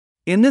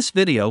In this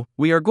video,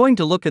 we are going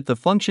to look at the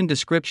function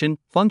description,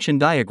 function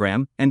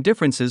diagram, and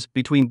differences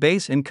between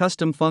base and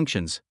custom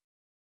functions.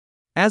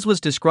 As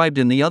was described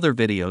in the other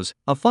videos,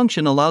 a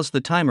function allows the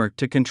timer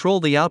to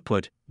control the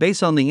output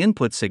based on the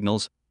input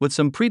signals with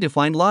some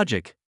predefined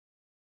logic.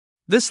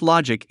 This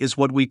logic is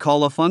what we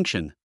call a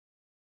function.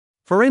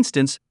 For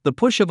instance, the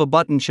push of a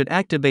button should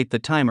activate the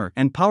timer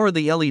and power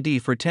the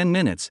LED for 10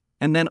 minutes,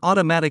 and then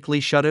automatically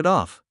shut it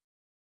off.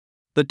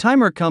 The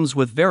timer comes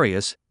with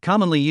various,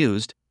 commonly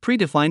used,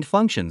 predefined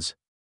functions.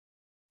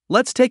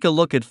 Let's take a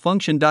look at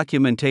function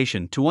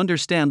documentation to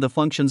understand the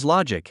function's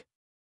logic.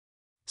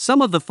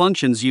 Some of the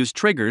functions use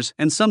triggers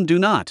and some do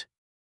not.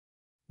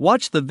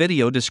 Watch the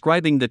video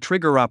describing the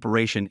trigger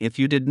operation if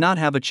you did not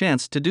have a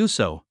chance to do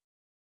so.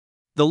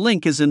 The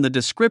link is in the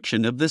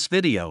description of this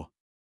video.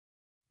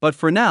 But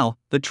for now,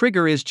 the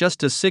trigger is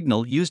just a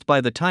signal used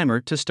by the timer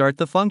to start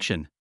the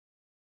function.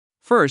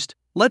 First,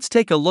 let's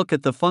take a look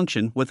at the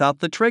function without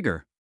the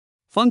trigger.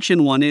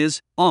 Function 1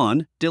 is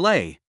on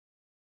delay.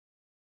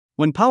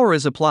 When power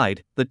is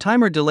applied, the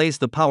timer delays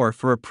the power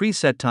for a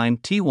preset time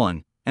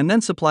t1 and then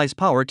supplies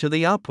power to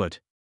the output.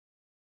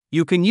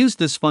 You can use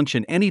this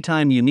function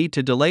anytime you need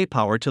to delay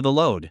power to the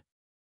load.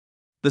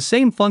 The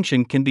same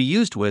function can be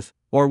used with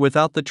or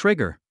without the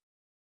trigger.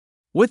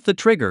 With the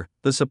trigger,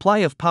 the supply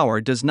of power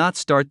does not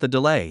start the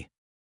delay.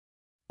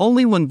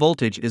 Only when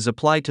voltage is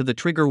applied to the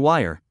trigger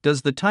wire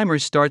does the timer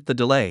start the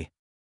delay.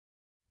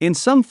 In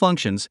some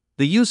functions,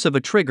 the use of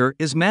a trigger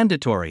is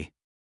mandatory.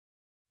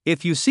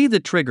 If you see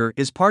the trigger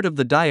is part of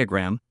the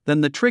diagram,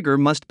 then the trigger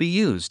must be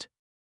used.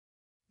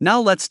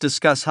 Now let's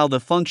discuss how the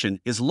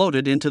function is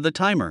loaded into the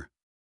timer.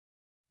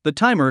 The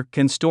timer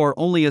can store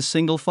only a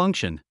single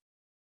function.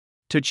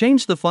 To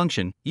change the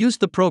function, use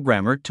the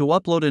programmer to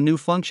upload a new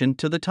function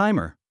to the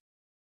timer.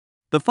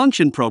 The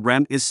function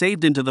program is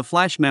saved into the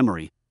flash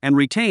memory and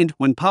retained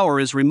when power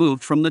is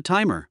removed from the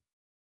timer.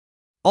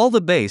 All the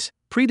base,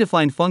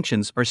 predefined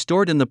functions are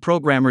stored in the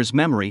programmer's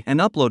memory and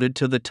uploaded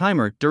to the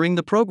timer during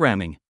the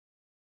programming.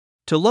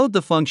 To load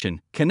the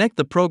function, connect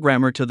the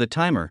programmer to the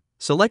timer,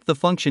 select the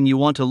function you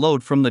want to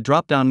load from the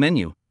drop-down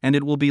menu, and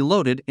it will be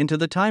loaded into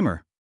the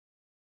timer.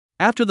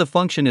 After the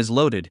function is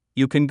loaded,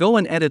 you can go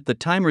and edit the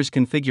timer's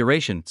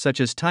configuration such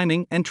as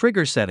timing and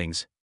trigger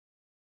settings.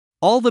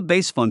 All the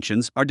base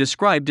functions are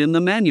described in the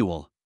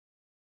manual.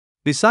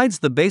 Besides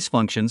the base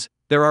functions,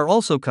 there are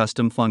also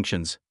custom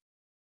functions.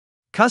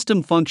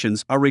 Custom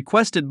functions are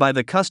requested by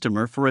the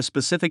customer for a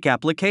specific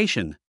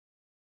application.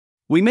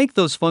 We make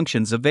those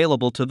functions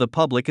available to the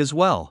public as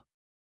well.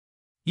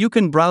 You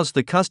can browse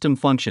the custom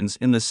functions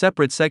in the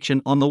separate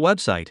section on the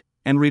website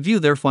and review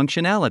their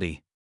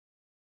functionality.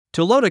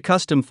 To load a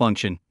custom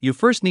function, you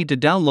first need to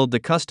download the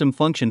custom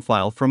function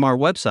file from our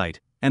website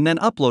and then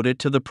upload it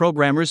to the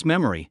programmer's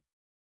memory.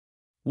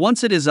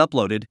 Once it is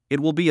uploaded, it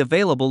will be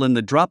available in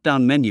the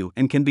drop-down menu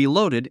and can be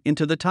loaded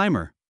into the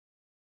timer.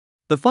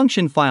 The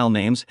function file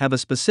names have a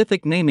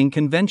specific naming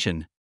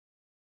convention.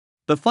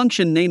 The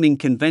function naming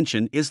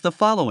convention is the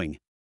following.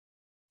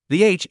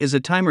 The H is a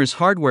timer's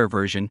hardware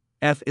version,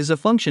 F is a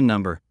function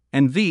number,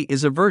 and V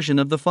is a version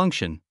of the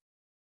function.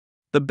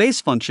 The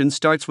base function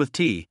starts with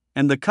T,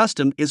 and the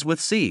custom is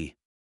with C.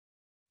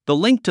 The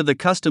link to the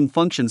custom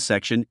functions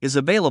section is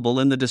available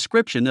in the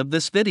description of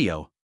this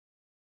video.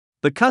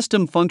 The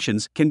custom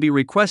functions can be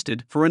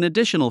requested for an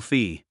additional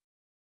fee.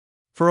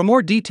 For a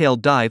more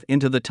detailed dive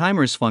into the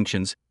timer's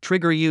functions,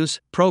 trigger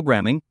use,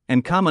 programming,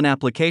 and common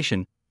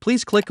application,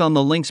 please click on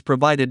the links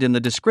provided in the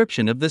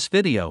description of this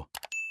video.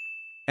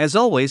 As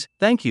always,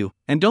 thank you,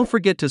 and don't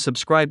forget to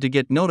subscribe to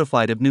get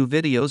notified of new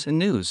videos and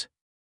news.